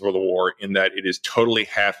preparations for the war, in that it is totally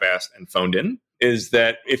half-assed and phoned in. Is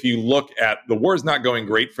that if you look at, the war is not going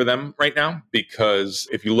great for them right now, because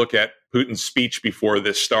if you look at Putin's speech before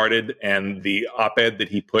this started and the op-ed that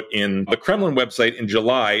he put in the Kremlin website in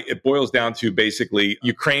July, it boils down to basically,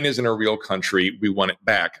 Ukraine isn't a real country. We want it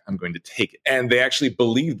back. I'm going to take it. And they actually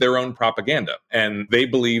believe their own propaganda. And they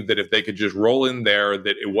believe that if they could just roll in there,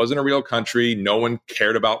 that it wasn't a real country, no one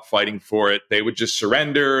cared about fighting for it, they would just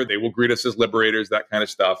surrender, they will greet us as liberators, that kind of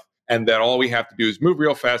stuff. And that all we have to do is move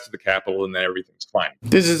real fast to the capital and then everything's fine.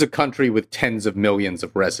 This is a country with tens of millions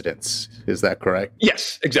of residents. Is that correct?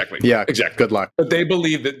 Yes, exactly. Yeah, exactly. Good luck. But they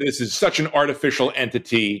believe that this is such an artificial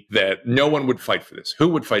entity that no one would fight for this. Who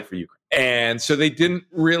would fight for Ukraine? And so they didn't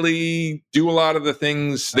really do a lot of the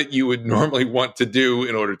things that you would normally want to do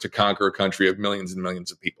in order to conquer a country of millions and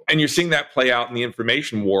millions of people. And you're seeing that play out in the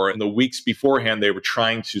information war. In the weeks beforehand, they were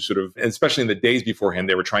trying to sort of, and especially in the days beforehand,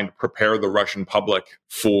 they were trying to prepare the Russian public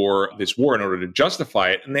for this war in order to justify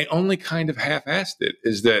it. And they only kind of half-assed it.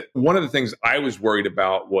 Is that one of the things I was worried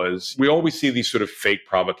about was we always see these sort of fake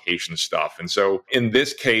provocation stuff. And so in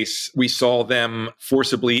this case, we saw them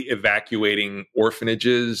forcibly evacuating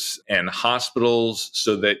orphanages and hospitals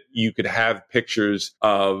so that you could have pictures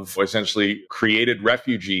of essentially created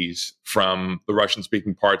refugees from the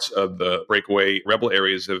Russian-speaking parts of the breakaway rebel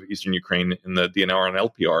areas of eastern Ukraine in the DNR and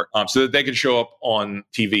LPR, so that they could show up on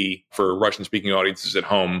TV for Russian-speaking audiences at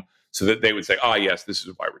home, so that they would say, yes, this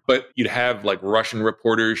is why we're. But you'd have like Russian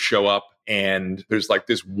reporters show up, and there's like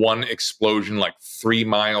this one explosion like 3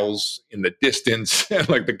 miles in the distance, and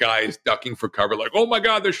like the guy is ducking for cover, like, oh my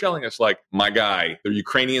God, they're shelling us. Like, my guy, the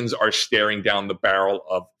Ukrainians are staring down the barrel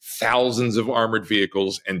of thousands of armored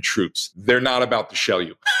vehicles and troops. They're not about to shell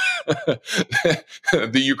you.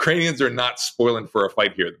 The Ukrainians are not spoiling for a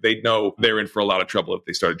fight here. They know they're in for a lot of trouble if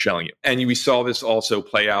they started shelling you. And we saw this also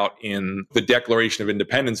play out in the Declaration of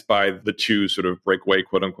Independence by the two sort of breakaway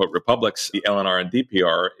quote unquote republics, the LNR and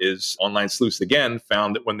DPR. Is online sleuths again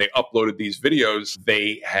found that when they uploaded these videos,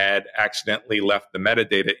 they had accidentally left the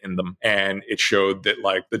metadata in them. And it showed that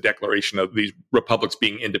like the declaration of these republics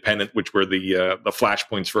being independent, which were the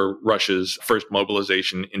flashpoints for Russia's first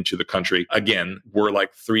mobilization into the country, again, were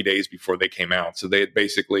like 3 days before they came out. So they had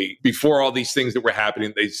basically, before all these things that were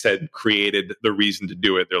happening, they said created the reason to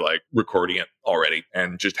do it. They're like recording it already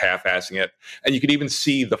and just half-assing it. And you could even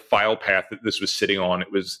see the file path that this was sitting on.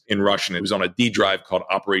 It was in Russian. It was on a D drive called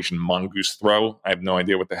Operation Mongoose Throw. I have no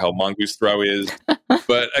idea what the hell Mongoose Throw is.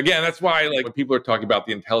 But again, that's why like when people are talking about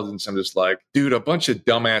the intelligence, I'm just like, dude, a bunch of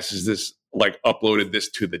dumbasses this like uploaded this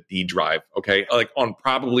to the D drive, okay? Like on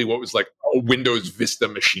probably what was like a Windows Vista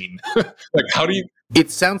machine. Like how do you... It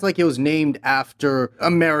sounds like it was named after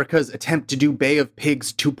America's attempt to do Bay of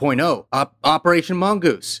Pigs 2.0, Operation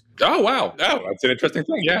Mongoose. Oh, wow. Oh, that's an interesting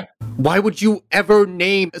thing, yeah. Why would you ever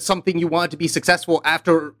name something you want to be successful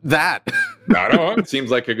after that? I don't know. It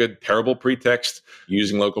seems like a good, terrible pretext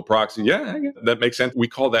using local proxy. Yeah, that makes sense. We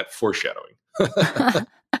call that foreshadowing.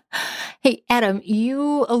 Hey, Adam,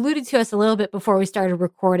 you alluded to us a little bit before we started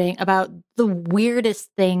recording about the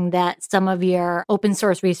weirdest thing that some of your open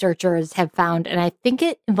source researchers have found, and I think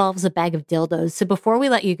it involves a bag of dildos. So before we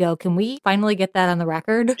let you go, can we finally get that on the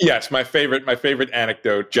record? Yes, my favorite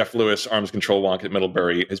anecdote, Jeff Lewis, arms control wonk at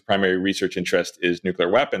Middlebury, his primary research interest is nuclear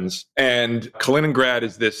weapons. And Kaliningrad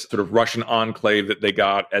is this sort of Russian enclave that they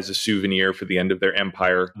got as a souvenir for the end of their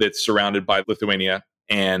empire that's surrounded by Lithuania.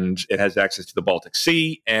 And it has access to the Baltic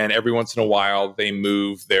Sea. And every once in a while, they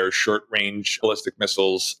move their short-range ballistic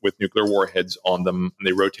missiles with nuclear warheads on them. And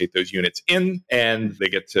they rotate those units in, and they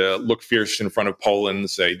get to look fierce in front of Poland and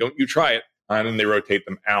say, don't you try it. And then they rotate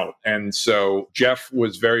them out. And so Jeff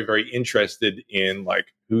was very, very interested in like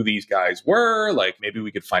who these guys were, like maybe we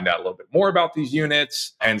could find out a little bit more about these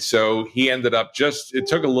units. And so he ended up it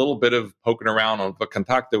took a little bit of poking around on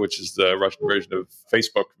VKontakte, which is the Russian version of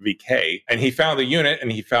Facebook VK. And he found the unit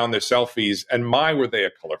and he found their selfies, and my, were they a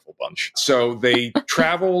colorful bunch. So they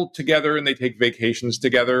travel together and they take vacations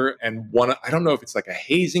together. And I don't know if it's like a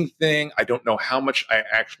hazing thing. I don't know how much I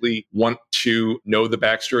actually want to know the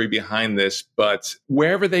backstory behind this, but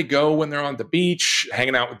wherever they go when they're on the beach,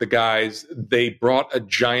 hanging out with the guys, they brought a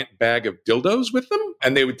giant bag of dildos with them,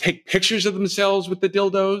 and they would take pictures of themselves with the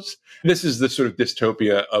dildos. This is the sort of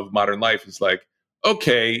dystopia of modern life. It's like,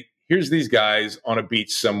 okay, here's these guys on a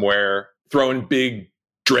beach somewhere throwing big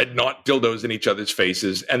dreadnought dildos in each other's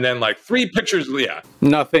faces, and then like 3 pictures,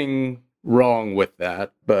 Nothing wrong with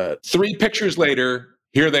that, but 3 pictures later,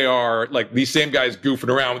 here they are, like these same guys goofing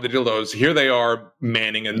around with the dildos. Here they are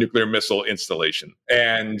manning a nuclear missile installation.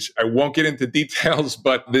 And I won't get into details,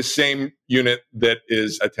 but this same unit that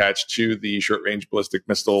is attached to the short-range ballistic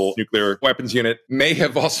missile nuclear weapons unit may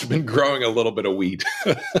have also been growing a little bit of weed.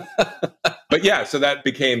 But yeah, so that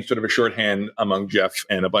became sort of a shorthand among Jeff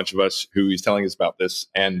and a bunch of us who he's telling us about this.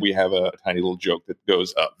 And we have a tiny little joke that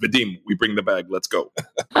goes, Vadim, we bring the bag, let's go.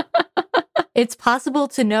 It's possible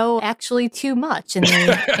to know actually too much in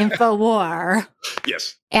the info war.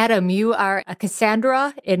 Yes. Adam, you are a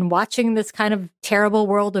Cassandra in watching this kind of terrible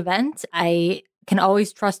world event. I can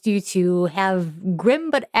always trust you to have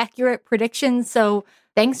grim but accurate predictions. So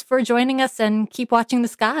thanks for joining us, and keep watching the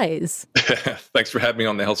skies. Thanks for having me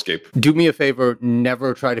on the Hellscape. Do me a favor,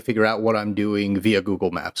 never try to figure out what I'm doing via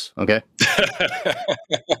Google Maps, okay?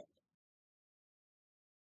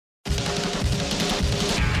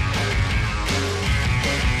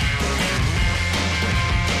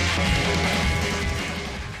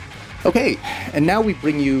 Okay, and now we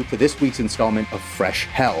bring you to this week's installment of Fresh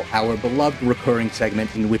Hell, our beloved recurring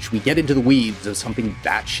segment in which we get into the weeds of something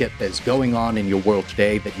batshit that's going on in your world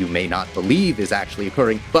today that you may not believe is actually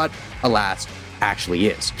occurring, but alas, actually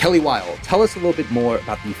is. Kelly Weil, tell us a little bit more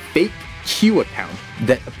about the fake Q account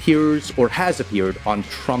that appears or has appeared on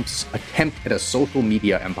Trump's attempt at a social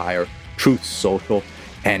media empire, Truth Social,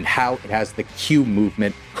 and how it has the Q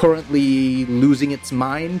movement currently losing its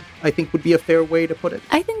mind, I think would be a fair way to put it.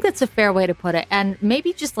 I think that's a fair way to put it. And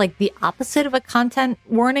maybe just like the opposite of a content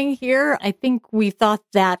warning here. I think we thought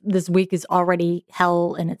that this week is already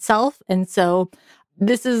hell in itself. And so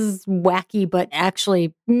this is wacky, but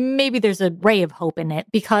actually maybe there's a ray of hope in it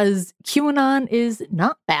because QAnon is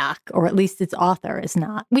not back, or at least its author is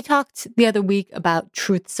not. We talked the other week about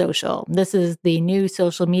Truth Social. This is the new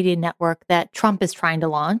social media network that Trump is trying to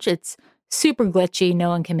launch. It's super glitchy. No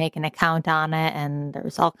one can make an account on it, and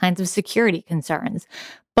there's all kinds of security concerns.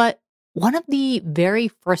 But one of the very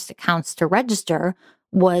first accounts to register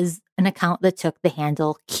was an account that took the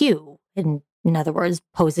handle Q, in other words,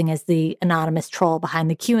 posing as the anonymous troll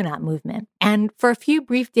behind the QAnon movement. And for a few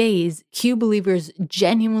brief days, Q believers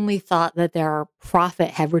genuinely thought that their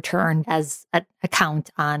prophet had returned as an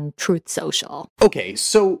account on Truth Social. Okay,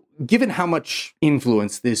 so given how much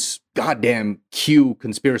influence this goddamn Q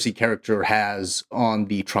conspiracy character has on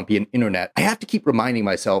the Trumpian internet, I have to keep reminding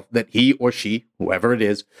myself that he or she, whoever it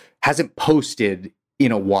is, hasn't posted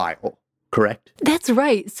in a while, correct? That's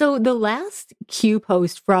right. So the last Q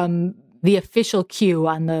post from the official Q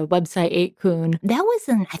on the website 8kun, that was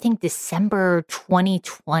in, I think, December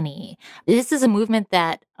 2020. This is a movement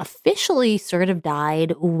that officially sort of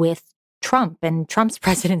died with Trump and Trump's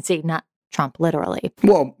presidency, not Trump literally.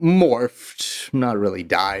 Well, morphed, not really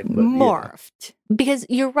died. But morphed. Yeah. Because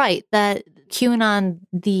you're right that QAnon,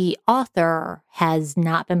 the author, has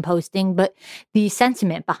not been posting, but the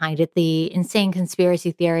sentiment behind it, the insane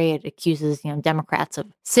conspiracy theory, it accuses, Democrats of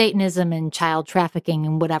Satanism and child trafficking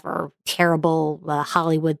and whatever terrible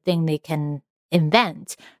Hollywood thing they can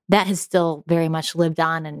invent, that has still very much lived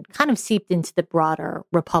on and kind of seeped into the broader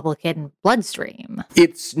Republican bloodstream.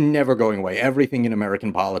 It's never going away. Everything in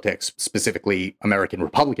American politics, specifically American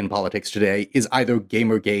Republican politics today, is either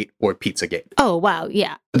Gamergate or Pizzagate. Oh, wow.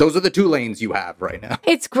 Yeah. Those are the two lanes you have right now.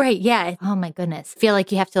 It's great. Yeah. Oh, my goodness. I feel like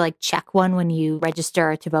you have to check one when you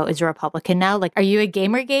register to vote as a Republican now. Are you a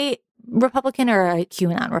Gamergate Republican or a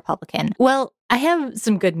QAnon Republican? Well, I have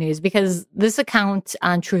some good news because this account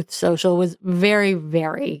on Truth Social was very,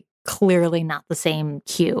 very clearly not the same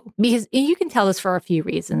Q. Because you can tell this for a few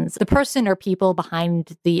reasons. The person or people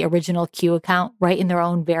behind the original Q account write in their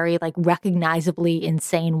own very recognizably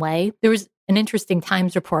insane way. There was an interesting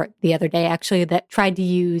Times report the other day, actually, that tried to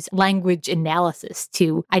use language analysis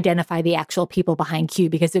to identify the actual people behind Q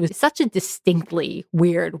because it was such a distinctly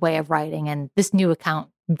weird way of writing. And this new account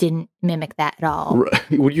didn't mimic that at all.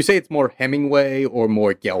 Would you say it's more Hemingway or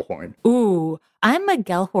more Gellhorn? Ooh, I'm a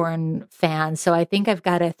Gellhorn fan, so I think I've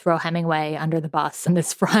got to throw Hemingway under the bus on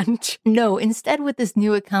this front. No, instead what this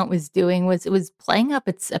new account was doing was it was playing up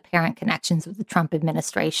its apparent connections with the Trump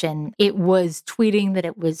administration. It was tweeting that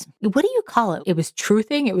it was, what do you call it? It was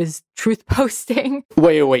truthing? It was truth posting?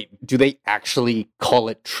 Wait. Do they actually call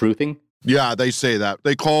it truthing? Yeah, they say that.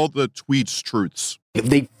 They call the tweets truths.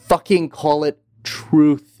 They fucking call it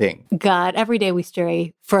truthing. God, every day we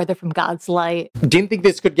stray further from God's light. Didn't think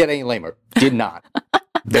this could get any lamer. Did not.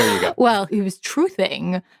 There you go. Well, he was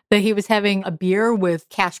truthing that he was having a beer with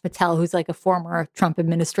Kash Patel, who's a former Trump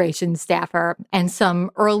administration staffer, and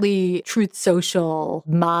some early Truth Social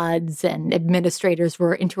mods and administrators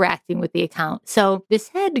were interacting with the account. So this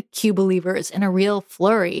had Q believers in a real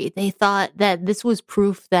flurry. They thought that this was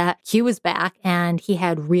proof that Q was back and he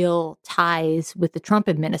had real ties with the Trump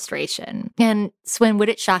administration. And Swin, would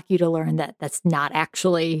it shock you to learn that that's not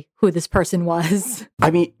actually who this person was?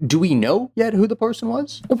 I mean, do we know yet who the person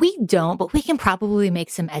was? We don't, but we can probably make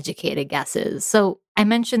some educated guesses. So I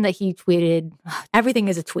mentioned that he tweeted, everything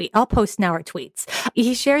is a tweet. All posts now are tweets.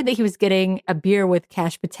 He shared that he was getting a beer with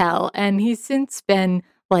Kash Patel, and he's since been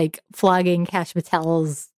flogging Kash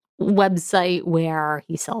Patel's website where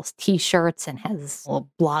he sells t-shirts and has little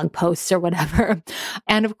blog posts or whatever.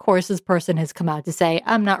 And of course, this person has come out to say,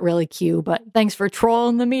 I'm not really Q, but thanks for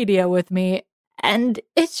trolling the media with me. And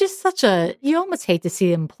it's just you almost hate to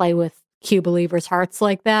see him play with Q believers' hearts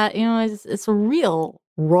like that. It's a real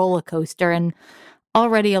roller coaster. And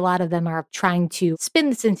already a lot of them are trying to spin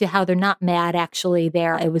this into how they're not mad actually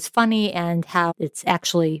there. It was funny and how it's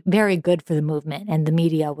actually very good for the movement. And the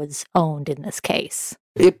media was owned in this case.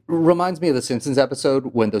 It reminds me of the Simpsons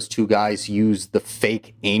episode when those two guys used the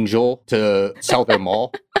fake angel to sell their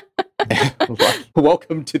mall.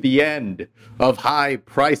 Welcome to the end of High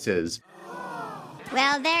Prices.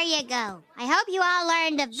 Well, there you go. I hope you all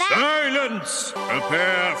learned a Silence!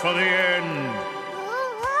 Prepare for the end.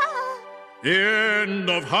 The end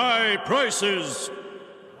of High Prices.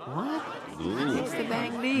 What? What's the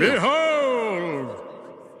bang deal? Behold!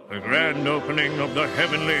 The grand opening of the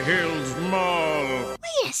Heavenly Hills Mall.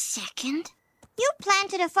 Wait a second. You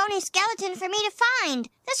planted a phony skeleton for me to find.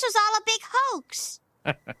 This was all a big hoax.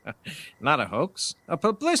 Not a hoax, a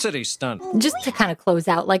publicity stunt. Just to kind of close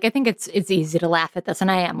out, I think it's easy to laugh at this, and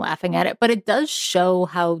I am laughing at it, but it does show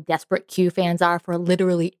how desperate Q fans are for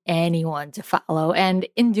literally anyone to follow. And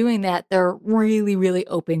in doing that, they're really, really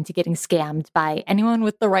open to getting scammed by anyone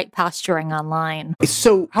with the right posturing online.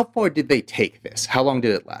 So how far did they take this? How long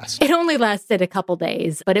did it last? It only lasted a couple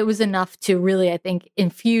days, but it was enough to really, I think,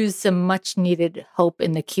 infuse some much needed hope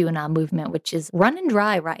in the QAnon movement, which is running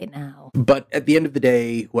dry right now. But at the end of the day,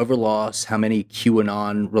 whoever lost, how many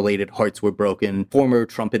QAnon-related hearts were broken. Former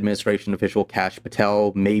Trump administration official Kash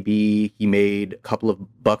Patel, maybe he made a couple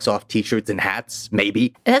of bucks off T-shirts and hats,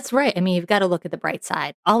 maybe. That's right. I mean, you've got to look at the bright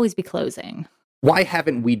side. Always be closing. Why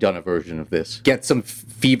haven't we done a version of this? Get some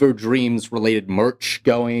Fever Dreams-related merch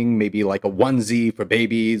going, maybe like a onesie for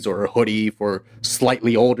babies or a hoodie for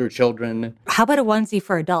slightly older children. How about a onesie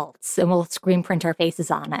for adults? And we'll screen print our faces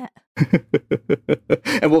on it.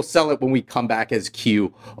 And we'll sell it when we come back as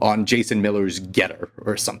Q on Jason Miller's Getter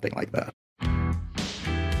or something like that.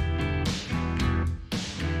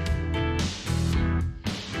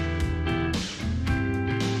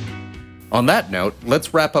 On that note,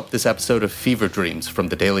 let's wrap up this episode of Fever Dreams from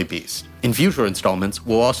the Daily Beast. In future installments,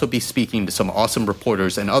 we'll also be speaking to some awesome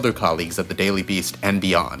reporters and other colleagues at the Daily Beast and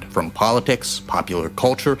beyond, from politics, popular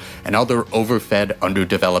culture, and other overfed,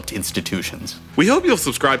 underdeveloped institutions. We hope you'll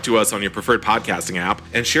subscribe to us on your preferred podcasting app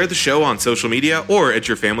and share the show on social media or at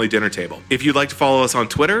your family dinner table. If you'd like to follow us on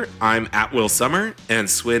Twitter, I'm @WillSummer and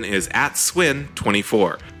Swin is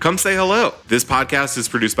 @Swin24. Come say hello. This podcast is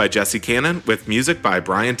produced by Jesse Cannon with music by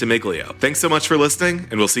Brian DeMiglio. Thanks so much for listening,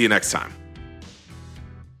 and we'll see you next time.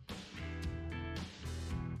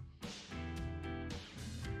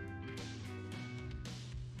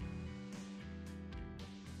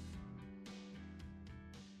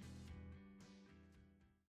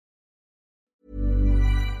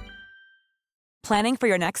 Planning for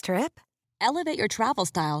your next trip? Elevate your travel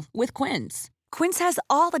style with Quince. Quince has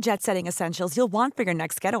all the jet-setting essentials you'll want for your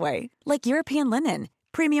next getaway, like European linen,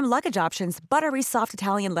 premium luggage options, buttery soft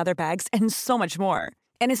Italian leather bags, and so much more.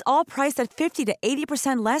 And is all priced at 50 to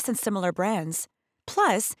 80% less than similar brands.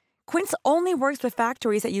 Plus, Quince only works with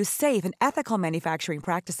factories that use safe and ethical manufacturing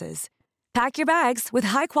practices. Pack your bags with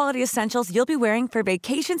high-quality essentials you'll be wearing for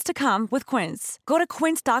vacations to come with Quince. Go to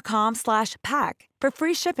quince.com/pack for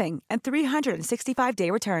free shipping and 365-day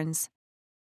returns.